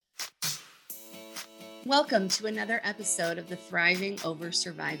Welcome to another episode of the Thriving Over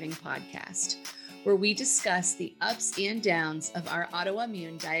Surviving podcast, where we discuss the ups and downs of our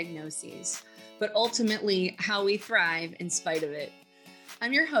autoimmune diagnoses, but ultimately how we thrive in spite of it.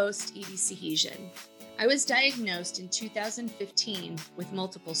 I'm your host, Edie Sahijian. I was diagnosed in 2015 with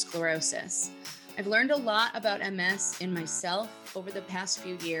multiple sclerosis. I've learned a lot about MS in myself over the past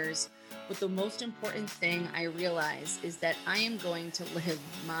few years, but the most important thing I realize is that I am going to live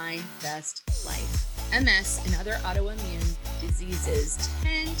my best life. MS and other autoimmune diseases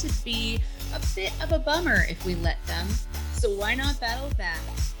tend to be a bit of a bummer if we let them, so why not battle that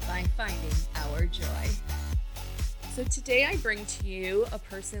by finding our joy? So today I bring to you a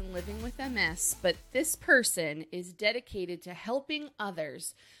person living with MS, but this person is dedicated to helping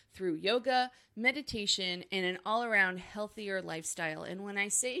others through yoga, meditation, and an all-around healthier lifestyle. And when I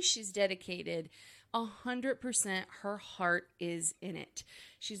say she's dedicated, 100% her heart is in it.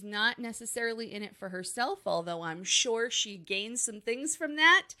 She's not necessarily in it for herself, although I'm sure she gains some things from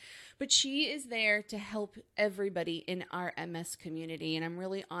that, but she is there to help everybody in our MS community. And I'm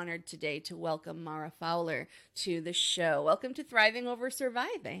really honored today to welcome Mara Fowler to the show. Welcome to Thriving Over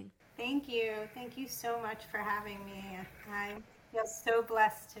Surviving. Thank you. Thank you so much for having me. I feel so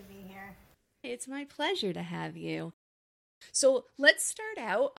blessed to be here. It's my pleasure to have you. So let's start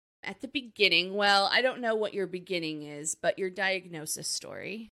out at the beginning. Well, I don't know what your beginning is, but your diagnosis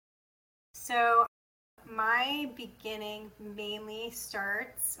story. So my beginning mainly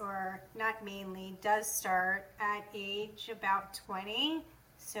starts, or not mainly, does start at age about 20.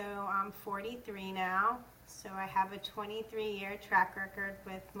 So I'm 43 now. So I have a 23-year track record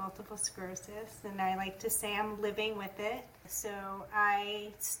with multiple sclerosis, and I like to say I'm living with it. So I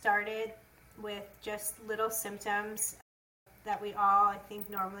started with just little symptoms that we all, I think,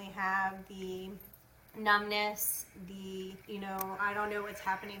 normally have: the numbness, I don't know what's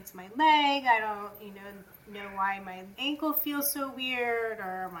happening to my leg, I don't, know why my ankle feels so weird,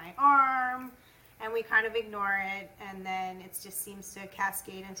 or my arm, and we kind of ignore it, and then it just seems to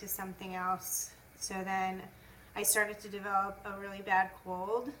cascade into something else. So then I started to develop a really bad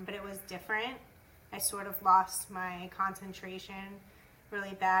cold, but it was different. I sort of lost my concentration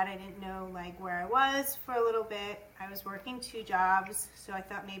really bad. I didn't know where I was for a little bit. I was working 2 jobs, so I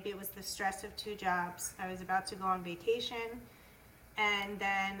thought maybe it was the stress of 2 jobs. I was about to go on vacation, and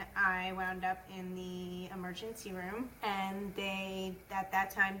then I wound up in the emergency room, and they at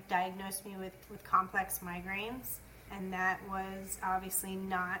that time diagnosed me with complex migraines, and that was obviously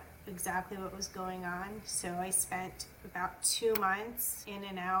not exactly what was going on. So I spent about 2 months in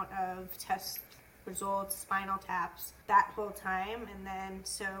and out of test results, spinal taps, that whole time. And then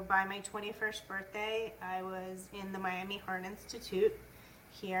so by my 21st birthday, I was in the Miami Heart Institute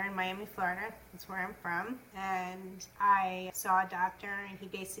here in Miami, Florida. That's where I'm from. And I saw a doctor, and he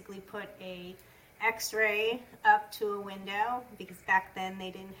basically put a x-ray up to a window, because back then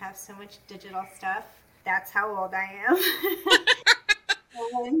they didn't have so much digital stuff. That's how old I am.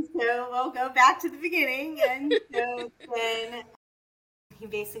 And so we'll go back to the beginning. And so then he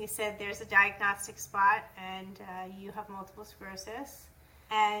basically said, there's a diagnostic spot, and you have multiple sclerosis,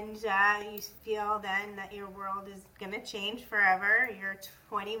 and you feel then that your world is going to change forever. You're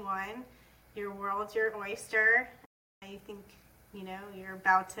 21, your world's your oyster. You think, you're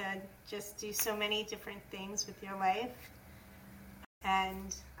about to just do so many different things with your life.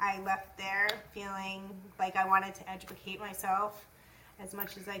 And I left there feeling like I wanted to educate myself as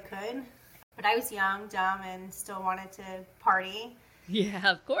much as I could. But I was young, dumb, and still wanted to party. Yeah,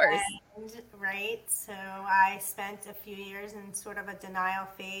 of course. Right. So I spent a few years in sort of a denial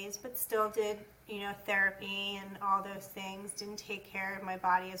phase, but still did, therapy and all those things. Didn't take care of my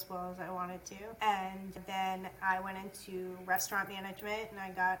body as well as I wanted to. And then I went into restaurant management, and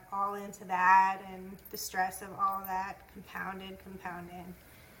I got all into that, and the stress of all that compounded.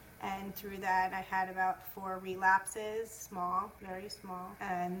 And through that, I had about 4 relapses, small, very small.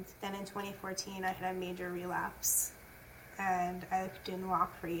 And then in 2014, I had a major relapse, and I didn't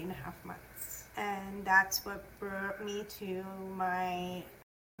walk for 8.5 months. And that's what brought me to my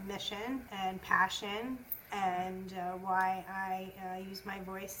mission and passion, and why I use my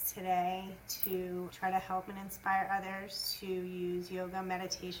voice today to try to help and inspire others to use yoga,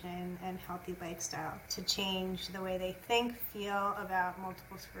 meditation, and healthy lifestyle to change the way they think, feel about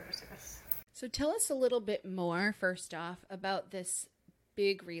multiple sclerosis. So tell us a little bit more, first off, about this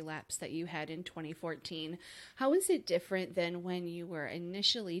big relapse that you had in 2014. How is it different than when you were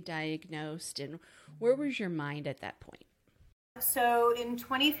initially diagnosed, and where was your mind at that point? So in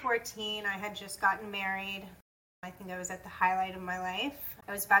 2014, I had just gotten married. I think I was at the highlight of my life.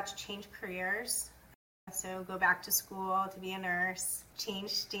 I was about to change careers. So go back to school to be a nurse,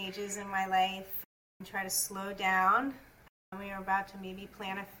 change stages in my life. try to slow down. We were about to maybe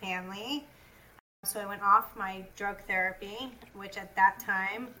plan a family. So I went off my drug therapy, which at that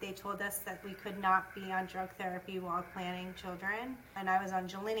time they told us that we could not be on drug therapy while planning children. And I was on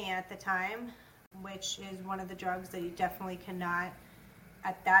Gilenya at the time, which is one of the drugs that you definitely cannot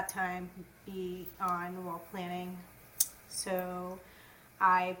at that time be on while planning. So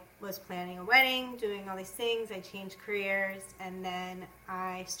I was planning a wedding, doing all these things. I changed careers, and then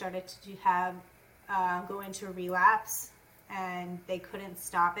I started to go into a relapse, and they couldn't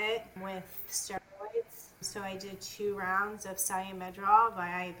stop it with steroids. So I did 2 rounds of Ciamedrol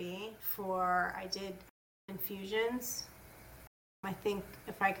by IV. I did infusions. I think,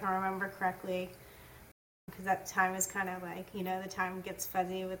 if I can remember correctly, because that time is kind of like, the time gets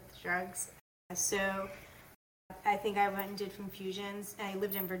fuzzy with drugs. So I think I went and did infusions. I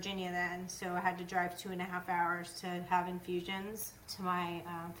lived in Virginia then, so I had to drive 2.5 hours to have infusions to my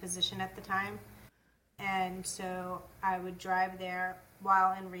physician at the time. And so I would drive there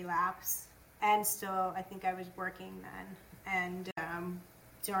while in relapse. And still, I think I was working then. And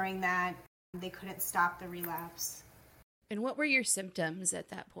during that, they couldn't stop the relapse. And what were your symptoms at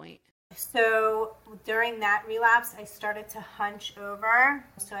that point? So during that relapse, I started to hunch over.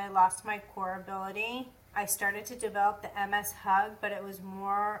 So I lost my core ability. I started to develop the MS hug, but it was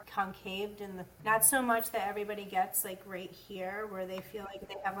more concaved not so much that everybody gets like right here where they feel like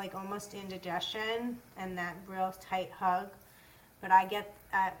they have like almost indigestion and that real tight hug. But I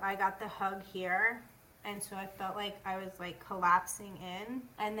got the hug here, and so I felt like I was like collapsing in.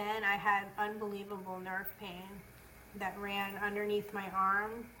 And then I had unbelievable nerve pain that ran underneath my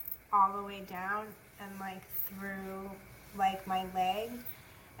arm all the way down and like through like my leg,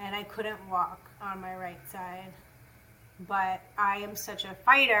 and I couldn't walk on my right side. But I am such a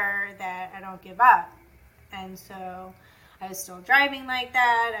fighter that I don't give up. And so I was still driving like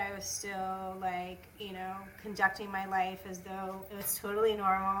that. I was still like, conducting my life as though it was totally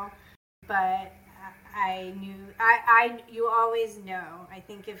normal. But I knew, you always know. I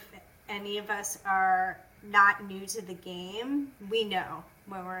think if any of us are not new to the game, we know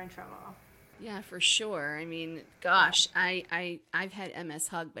when we're in trouble. Yeah, for sure. I mean, gosh, I've had MS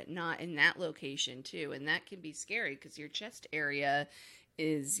hug, but not in that location too. And that can be scary because your chest area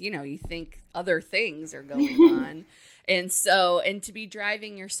is, you think other things are going on. And to be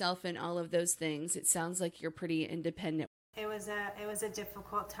driving yourself and all of those things, it sounds like you're pretty independent. It was a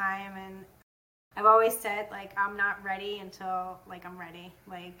difficult time, and I've always said, like, I'm not ready until, like, I'm ready.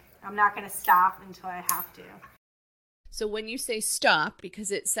 Like, I'm not going to stop until I have to. So when you say stop,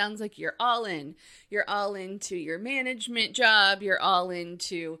 because it sounds like you're all into your management job, you're all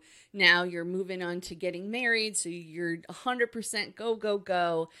into, now you're moving on to getting married, so you're 100%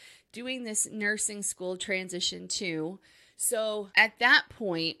 go, doing this nursing school transition too. So at that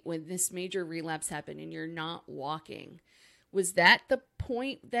point, when this major relapse happened and you're not walking, was that the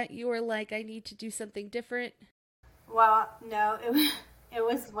point that you were like, I need to do something different? Well, no, it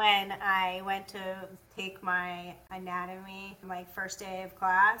was when I went to take my anatomy, like first day of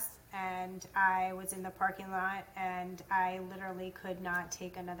class, and I was in the parking lot and I literally could not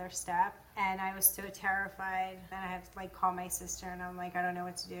take another step. And I was so terrified, and I had to like call my sister, and I'm like, I don't know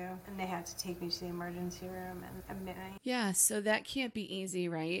what to do. And they had to take me to the emergency room and admit me. Yeah, so that can't be easy,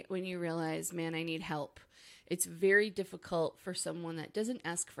 right? When you realize, man, I need help. It's very difficult for someone that doesn't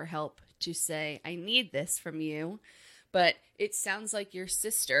ask for help to say, I need this from you. But it sounds like your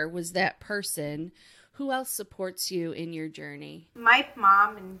sister was that person. Who else supports you in your journey? My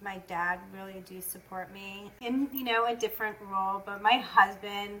mom and my dad really do support me in, a different role. But my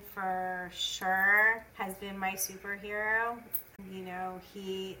husband, for sure, has been my superhero.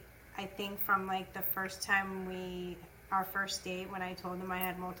 I think from like the first time our first date, when I told him I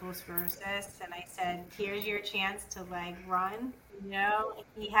had multiple sclerosis and I said, here's your chance to like run,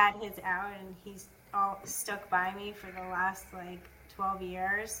 he had his out, and he's all stuck by me for the last like 12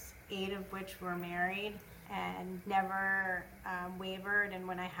 years, 8 of which were married, and never wavered. And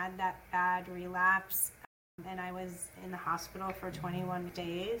when I had that bad relapse and I was in the hospital for 21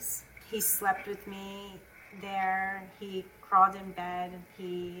 days, he slept with me there. He crawled in bed.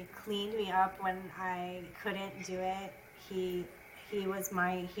 He cleaned me up when I couldn't do it. He was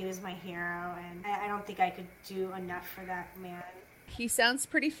my hero, and I don't think I could do enough for that man. He sounds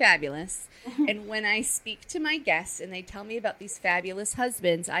pretty fabulous. And when I speak to my guests and they tell me about these fabulous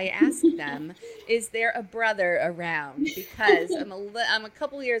husbands, I ask them, is there a brother around? Because I'm a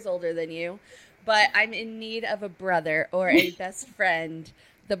couple years older than you, but I'm in need of a brother or a best friend,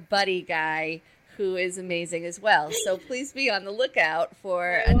 the buddy guy, who is amazing as well. So please be on the lookout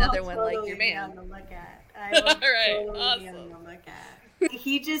for another one like your man. I will All right, totally awesome. be on the lookout.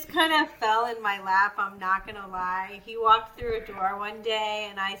 He just kind of fell in my lap, I'm not going to lie. He walked through a door one day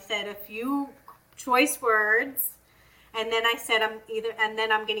and I said a few choice words, and then I said I'm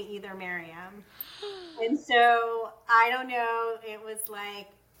going to either marry him. And so I don't know, it was like,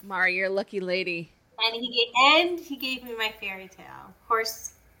 Mari, you're a lucky lady. And he gave me my fairy tale,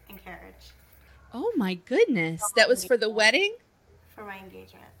 horse and carriage. Oh my goodness. That was for the wedding? For my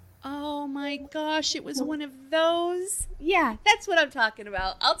engagement. Oh my gosh, it was one of those. Yeah, that's what I'm talking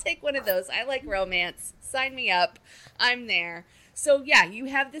about. I'll take one of those. I like romance. Sign me up. I'm there. So yeah, you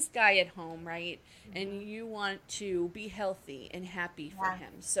have this guy at home, right? And you want to be healthy and happy for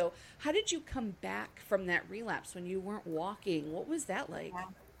him. So how did you come back from that relapse when you weren't walking? What was that like? Yeah.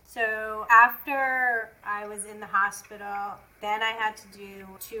 So after I was in the hospital, then I had to do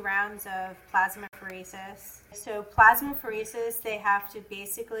 2 rounds of plasmapheresis. So plasmapheresis, they have to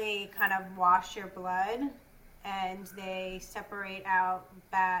basically kind of wash your blood, and they separate out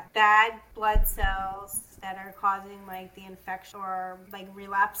bad blood cells that are causing like the infection or like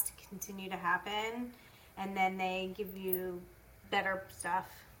relapse to continue to happen, and then they give you better stuff.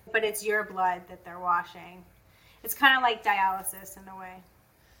 But it's your blood that they're washing. It's kind of like dialysis in a way.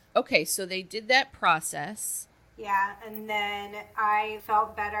 Okay, so they did that process. Yeah, and then I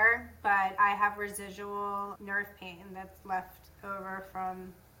felt better, but I have residual nerve pain that's left over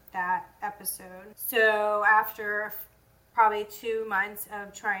from that episode. So after probably 2 months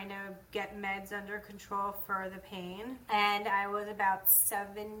of trying to get meds under control for the pain, and I was about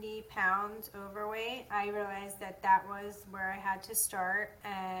 70 pounds overweight, I realized that that was where I had to start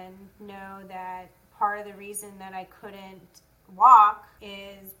and know that part of the reason that I couldn't walk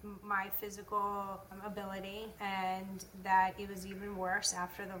is my physical ability, and that it was even worse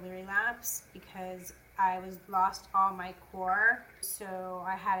after the relapse because I lost all my core. So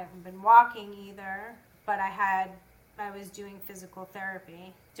I hadn't been walking either, but I was doing physical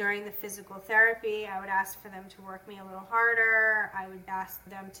therapy. During the physical therapy, I would ask for them to work me a little harder. I would ask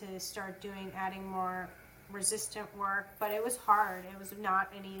them to start adding more resistant work, but it was hard. It was not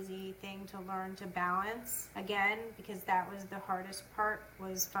an easy thing to learn to balance again, because that was the hardest part,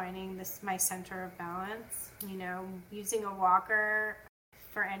 was finding my center of balance. Using a walker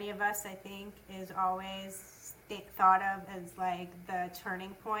for any of us, I think, is always thought of as like the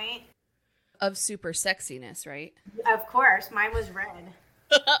turning point Of super sexiness, right? Of course, mine was red.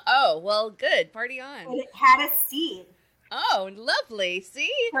 Oh, well, good. Party on. And it had a seat. Oh, lovely.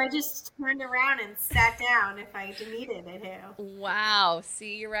 See? So I just turned around and sat down if I needed it to. Wow.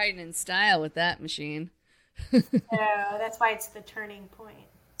 See, you're riding in style with that machine. So that's why it's the turning point.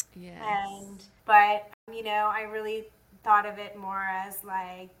 Yes. But I really thought of it more as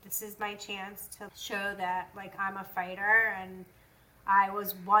like, this is my chance to show that like I'm a fighter, and I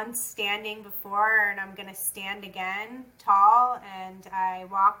was once standing before and I'm going to stand again tall, and I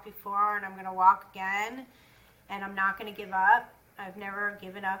walked before and I'm going to walk again. And I'm not going to give up. I've never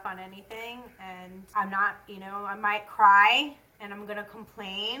given up on anything. And I'm not, I might cry and I'm going to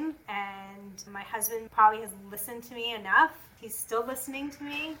complain. And my husband probably has listened to me enough. He's still listening to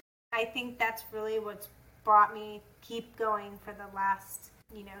me. I think that's really what's brought me keep going for the last,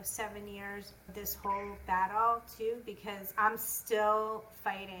 7 years of this whole battle too, because I'm still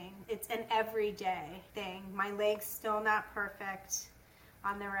fighting. It's an everyday thing. My leg's still not perfect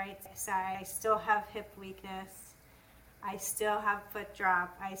on the right side. I still have hip weakness. I still have foot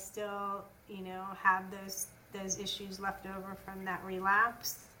drop. I still, have those issues left over from that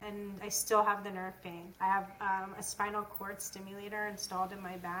relapse. And I still have the nerve pain. I have a spinal cord stimulator installed in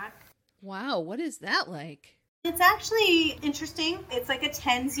my back. Wow, what is that like? It's actually interesting. It's like a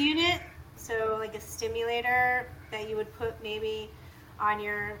TENS unit. So like a stimulator that you would put maybe on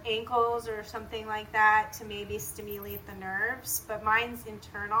your ankles or something like that to maybe stimulate the nerves, but mine's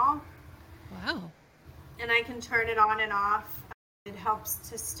internal. Wow. And I can turn it on and off. It helps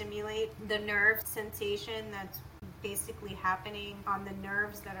to stimulate the nerve sensation that's basically happening on the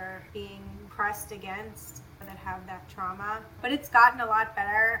nerves that are being pressed against, that have that trauma. But it's gotten a lot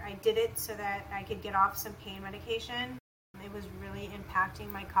better. I did it so that I could get off some pain medication. It was really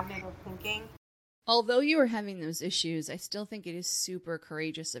impacting my cognitive thinking. Although you were having those issues, I still think it is super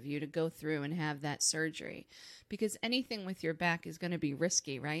courageous of you to go through and have that surgery, because anything with your back is going to be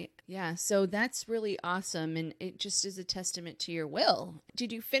risky, right? Yeah, so that's really awesome, and it just is a testament to your will.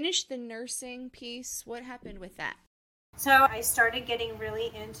 Did you finish the nursing piece? What happened with that? So I started getting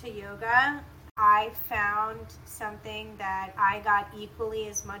really into yoga. I found something that I got equally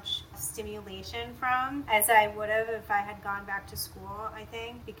as much stimulation from as I would have if I had gone back to school, I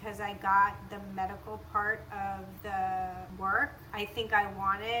think, because I got the medical part of the work I think I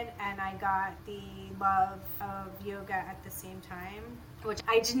wanted, and I got the love of yoga at the same time, which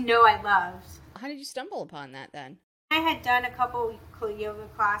I didn't know I loved. How did you stumble upon that then? I had done a couple yoga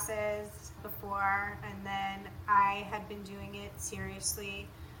classes before, and then I had been doing it seriously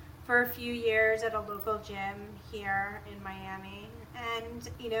for a few years at a local gym here in Miami, and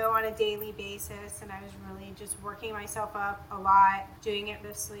on a daily basis. And I was really just working myself up a lot, doing it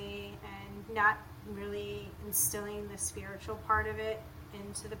rigorously, and not really instilling the spiritual part of it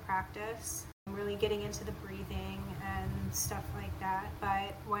into the practice. Really getting into the breathing and stuff like that.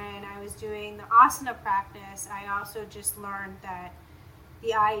 But when I was doing the asana practice, I also just learned that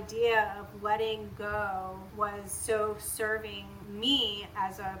the idea of letting go was so serving me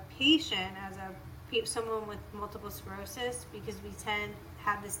as a patient, as someone with multiple sclerosis, because we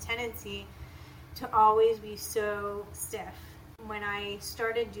have this tendency to always be so stiff. When I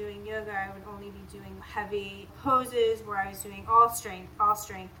started doing yoga, I would only be doing heavy poses where I was doing all strength, all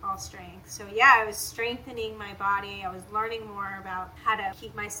strength, all strength. So yeah, I was strengthening my body. I was learning more about how to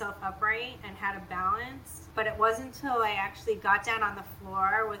keep myself upright and how to balance. But it wasn't until I actually got down on the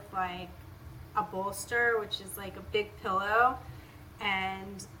floor with like a bolster, which is like a big pillow,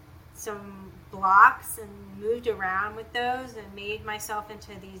 and some blocks, and moved around with those and made myself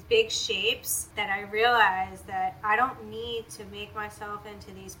into these big shapes, that I realized that I don't need to make myself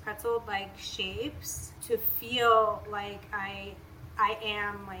into these pretzel-like shapes to feel like I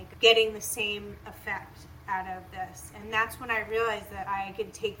am like getting the same effect out of this. And that's when I realized that I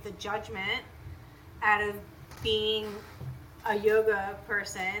could take the judgment out of being a yoga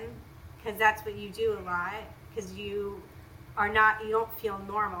person, because that's what you do a lot, because you don't feel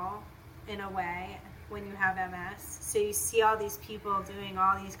normal in a way when you have MS. So you see all these people doing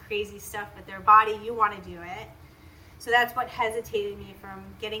all these crazy stuff with their body, you want to do it. So that's what hesitated me from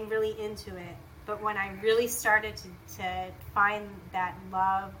getting really into it. But when I really started to find that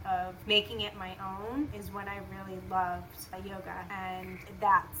love of making it my own is when I really loved yoga. And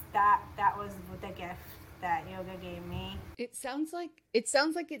that was the gift that yoga gave me. It sounds like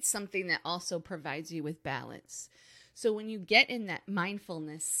it's something that also provides you with balance. So when you get in that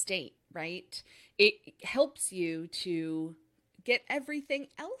mindfulness state, right, it helps you to get everything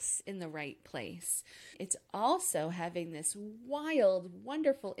else in the right place. It's also having this wild,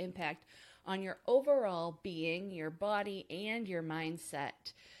 wonderful impact on your overall being, your body, and your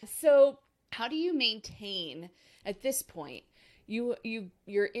mindset. So how do you maintain at this point? You're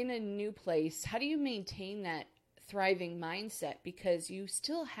in a new place. How do you maintain that thriving mindset? Because you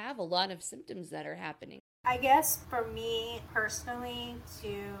still have a lot of symptoms that are happening. I guess for me personally,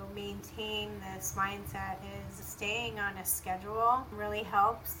 to maintain this mindset is staying on a schedule really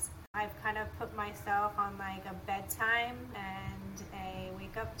helps. I've kind of put myself on like a bedtime and a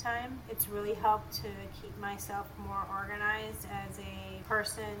wake up time. It's really helped to keep myself more organized as a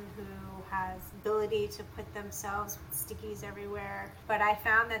person who has ability to put themselves with stickies everywhere. But I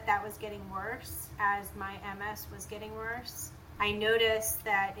found that was getting worse as my MS was getting worse. I noticed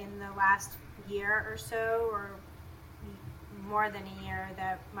that in the last year or so, or more than a year,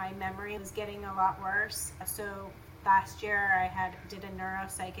 that my memory was getting a lot worse. So last year I did a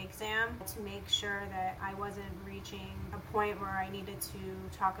neuropsych exam to make sure that I wasn't reaching a point where I needed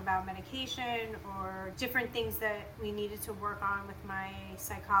to talk about medication or different things that we needed to work on with my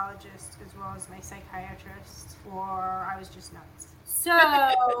psychologist as well as my psychiatrist, or I was just nuts. So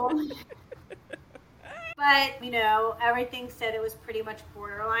but, everything said it was pretty much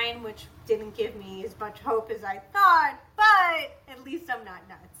borderline, which didn't give me as much hope as I thought, but at least I'm not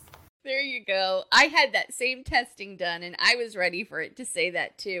nuts. There you go. I had that same testing done, and I was ready for it to say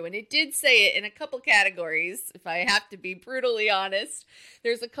that too. And it did say it in a couple categories, if I have to be brutally honest.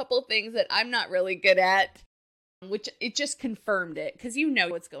 There's a couple things that I'm not really good at, which it just confirmed it, because you know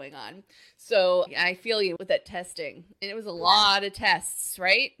what's going on. So I feel you with that testing. And it was a lot of tests,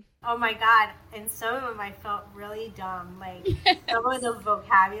 right? Oh my God. And some of them I felt really dumb. Like some of the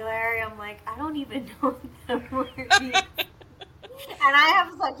vocabulary, I'm like, I don't even know that word means. And I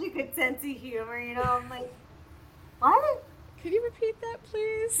have such a good sense of humor, I'm like, what? Could you repeat that,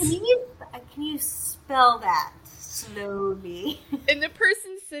 please? Can you spell that slowly? And the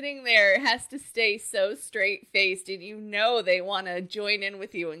person sitting there has to stay so straight-faced, and they want to join in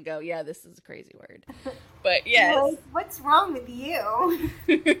with you and go, yeah, this is a crazy word. But yes. What's wrong with you?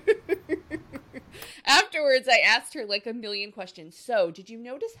 Afterwards, words, I asked her like a million questions. So, did you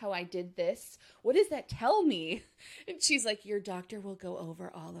notice how I did this? What does that tell me? And she's like, your doctor will go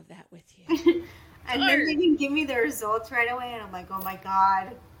over all of that with you. And then they can give me the results right away, and I'm like, oh my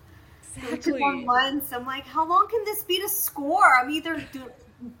God. Exactly. For months, I'm like, how long can this be to score? I'm either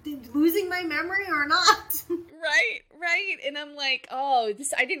losing my memory or not. Right. And I'm like, oh,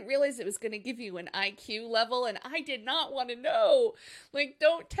 I didn't realize it was going to give you an IQ level, and I did not want to know. Like,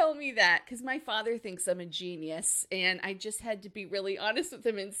 don't tell me that, because my father thinks I'm a genius, and I just had to be really honest with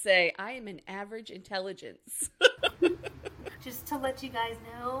him and say, I am an average intelligence. Just to let you guys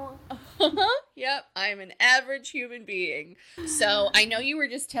know. Yep, I'm an average human being. So I know you were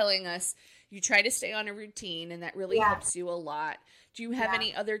just telling us you try to stay on a routine, and that really helps you a lot. Do you have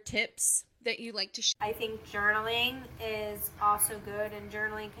any other tips that you like to share? I think journaling is also good, and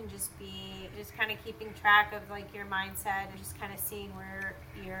journaling can just be just kind of keeping track of like your mindset and just kind of seeing where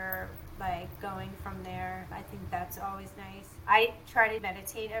you're like going from there. I think that's always nice. I try to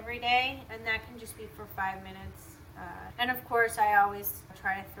meditate every day, and that can just be for 5 minutes. And of course, I always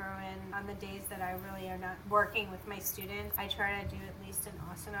try to throw in on the days that I really are not working with my students. I try to do at least an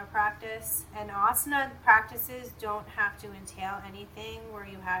asana practice. And asana practices don't have to entail anything where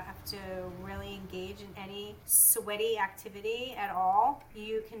you have to really engage in any sweaty activity at all.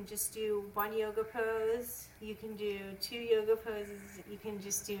 You can just do one yoga pose. You can do 2 yoga poses. You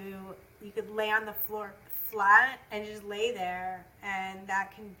could lay on the floor flat and just lay there, and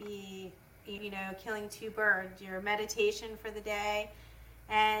that can be, killing 2 birds, your meditation for the day,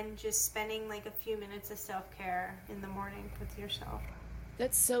 and just spending like a few minutes of self-care in the morning with yourself.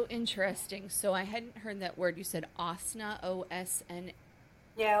 That's so interesting. So I hadn't heard that word. You said asana, O-S-N.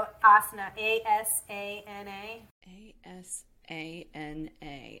 No, asana, A-S-A-N-A. A-S-A-N-A.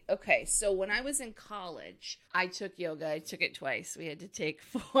 Okay, so when I was in college, I took yoga. I took it twice. We had to take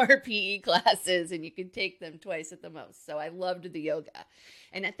 4 PE classes, and you could take them twice at the most. So I loved the yoga.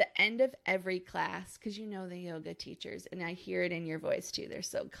 And at the end of every class, because you know the yoga teachers, and I hear it in your voice too, they're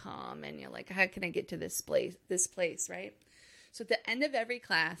so calm, and you're like, how can I get to this place, right? So at the end of every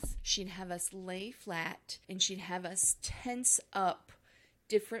class, she'd have us lay flat, and she'd have us tense up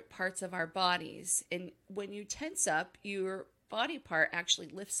different parts of our bodies. And when you tense up, your body part actually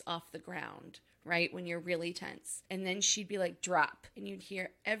lifts off the ground, right? When you're really tense. And then she'd be like, drop. And you'd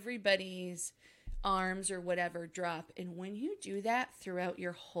hear everybody's arms or whatever drop. And when you do that throughout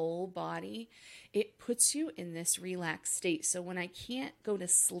your whole body, it puts you in this relaxed state. So when I can't go to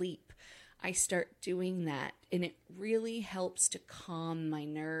sleep, I start doing that. And it really helps to calm my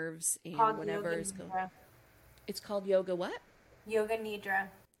nerves and whatever is going on. It's called yoga what? Yoga Nidra.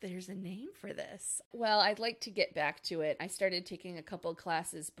 There's a name for this. Well, I'd like to get back to it. I started taking a couple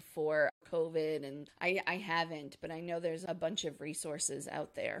classes before COVID, and I haven't, but I know there's a bunch of resources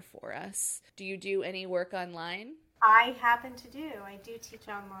out there for us. Do you do any work online? I happen to do. I do teach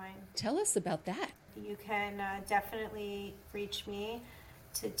online. Tell us about that. You can definitely reach me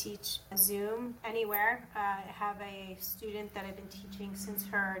to teach Zoom anywhere. I have a student that I've been teaching since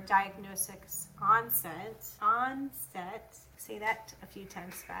her diagnosis onset. Say that a few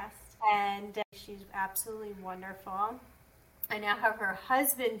times fast. And she's absolutely wonderful. I now have her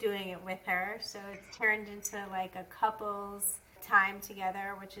husband doing it with her, so it's turned into like a couple's time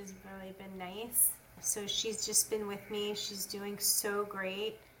together, which has really been nice. So she's just been with me. She's doing so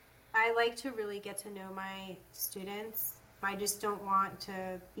great. I like to really get to know my students. I just don't want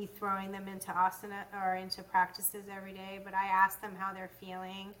to be throwing them into asana or into practices every day, but I ask them how they're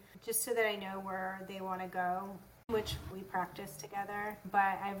feeling just so that I know where they want to go, which we practice together.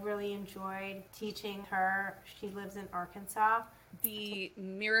 But I've really enjoyed teaching her. She lives in Arkansas. The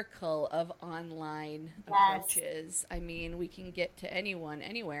miracle of online approaches. I mean, we can get to anyone,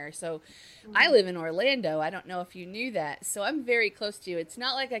 anywhere. So I live in Orlando. I don't know if you knew that. So I'm very close to you. It's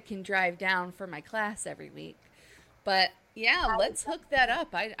not like I can drive down for my class every week. But yeah, let's hook that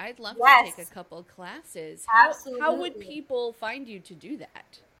up. I'd love to take a couple classes. Absolutely. How would people find you to do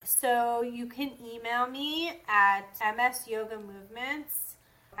that? So you can email me at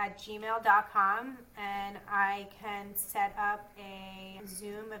msyogamovements@gmail.com, and I can set up a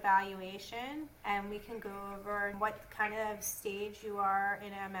Zoom evaluation, and we can go over what kind of stage you are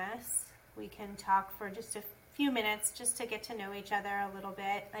in MS. We can talk for just a few minutes just to get to know each other a little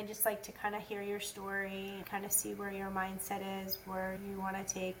bit. I just like to kind of hear your story, kind of see where your mindset is, where you want to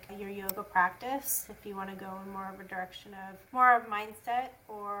take your yoga practice. If you want to go in more of a direction of more of mindset,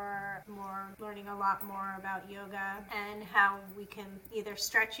 or more learning a lot more about yoga and how we can either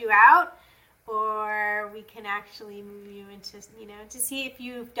stretch you out, or we can actually move you into, to see if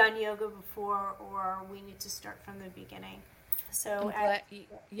you've done yoga before, or we need to start from the beginning. So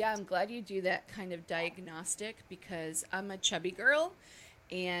I'm glad you do that kind of diagnostic, because I'm a chubby girl,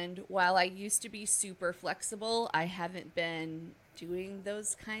 and while I used to be super flexible, I haven't been doing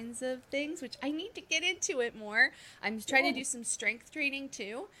those kinds of things, which I need to get into it more. I'm trying to do some strength training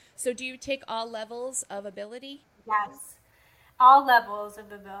too. So do you take all levels of ability? yes, all levels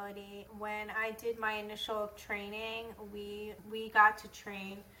of ability. When I did my initial training, we got to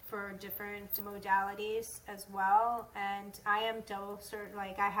train for different modalities as well, and I am double cert.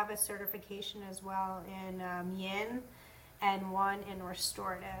 Like I have a certification as well in Yin and one in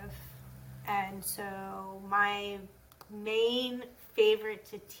restorative. And so my main favorite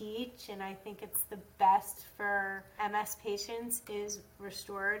to teach, and I think it's the best for MS patients, is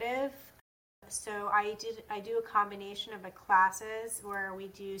restorative. So I do a combination of the classes where we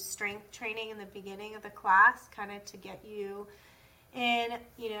do strength training in the beginning of the class, kind of to get you in,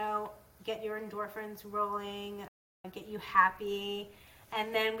 get your endorphins rolling, get you happy.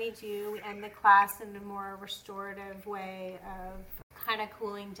 And then we end the class in a more restorative way of kind of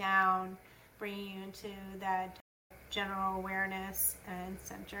cooling down, bringing you into that general awareness and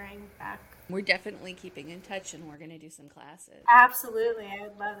centering back. We're definitely keeping in touch, and we're going to do some classes. Absolutely. I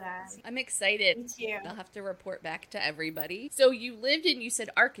would love that. I'm excited. Me too. I'll have to report back to everybody. So you lived in, you said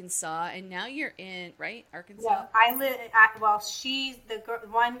Arkansas, and now you're in, right? Arkansas? Yeah, I live at, she's the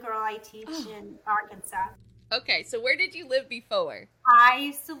one girl I teach in Arkansas. Okay, so where did you live before? I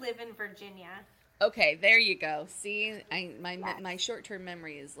used to live in Virginia. Okay, there you go. See, my short-term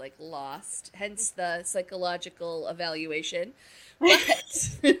memory is like lost, hence the psychological evaluation. But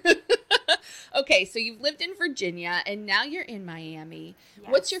okay, so you've lived in Virginia and now you're in Miami. Yes.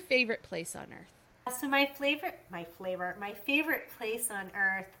 What's your favorite place on earth? So my favorite place on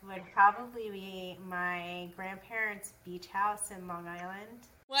earth would probably be my grandparents' beach house in Long Island.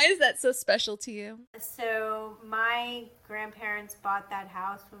 Why is that so special to you? So my grandparents bought that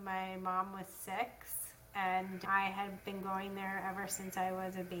house when my mom was 6, and I had been going there ever since I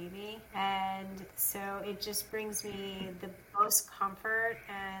was a baby. And so it just brings me the most comfort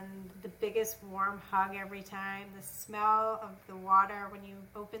and the biggest warm hug every time. The smell of the water when you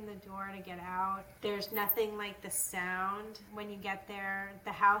open the door to get out. There's nothing like the sound when you get there.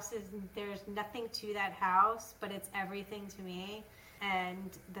 The house there's nothing to that house, but it's everything to me.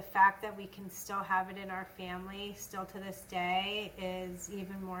 And the fact that we can still have it in our family still to this day is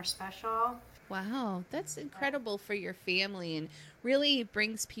even more special. Wow, that's incredible for your family, and really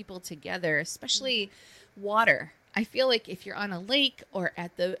brings people together, especially water. I feel like if you're on a lake or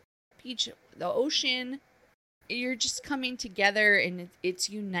at the beach, the ocean, you're just coming together and it's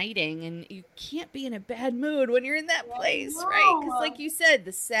uniting, and you can't be in a bad mood when you're in that place, right? Because like you said,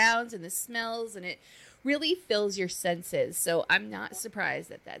 the sounds and the smells, and it really fills your senses. So I'm not surprised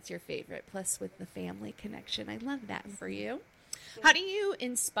that that's your favorite. Plus with the family connection. I love that for you. How do you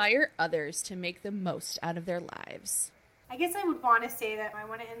inspire others to make the most out of their lives? I guess I would want to say that I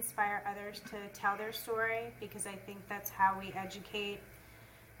want to inspire others to tell their story, because I think that's how we educate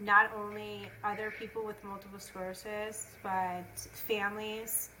not only other people with multiple sclerosis, but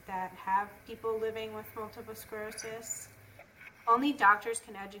families that have people living with multiple sclerosis. Only doctors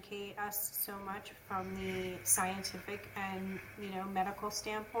can educate us so much from the scientific and, medical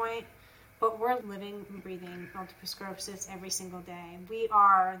standpoint, but we're living and breathing multiple sclerosis every single day. We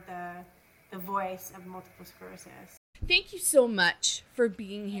are the voice of multiple sclerosis. Thank you so much for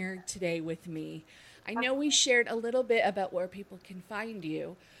being here today with me. I know we shared a little bit about where people can find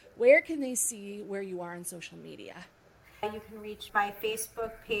you. Where can they see where you are on social media? You can reach my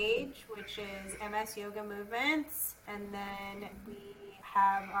Facebook page, which is MS Yoga Movements, and then we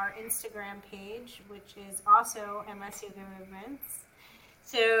have our Instagram page, which is also MS Yoga Movements.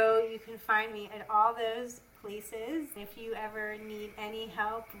 So you can find me at all those places. If you ever need any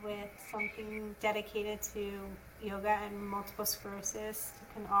help with something dedicated to yoga and multiple sclerosis, you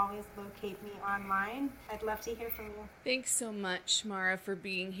can always locate me online. I'd love to hear from you. Thanks so much, Mara, for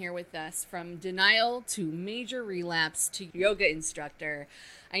being here with us. From denial to major relapse to yoga instructor,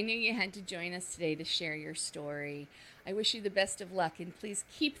 I knew you had to join us today to share your story. I wish you the best of luck, and please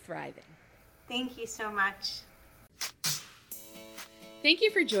keep thriving. Thank you so much. Thank you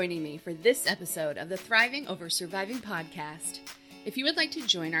for joining me for this episode of the Thriving Over Surviving podcast. If you would like to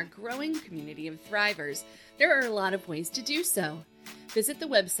join our growing community of thrivers, there are a lot of ways to do so. Visit the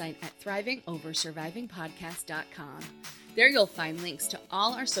website at thrivingoversurvivingpodcast.com. There you'll find links to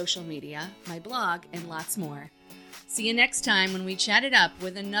all our social media, my blog, and lots more. See you next time when we chat it up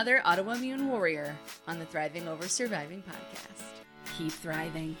with another autoimmune warrior on the Thriving Over Surviving podcast. Keep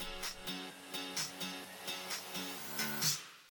thriving.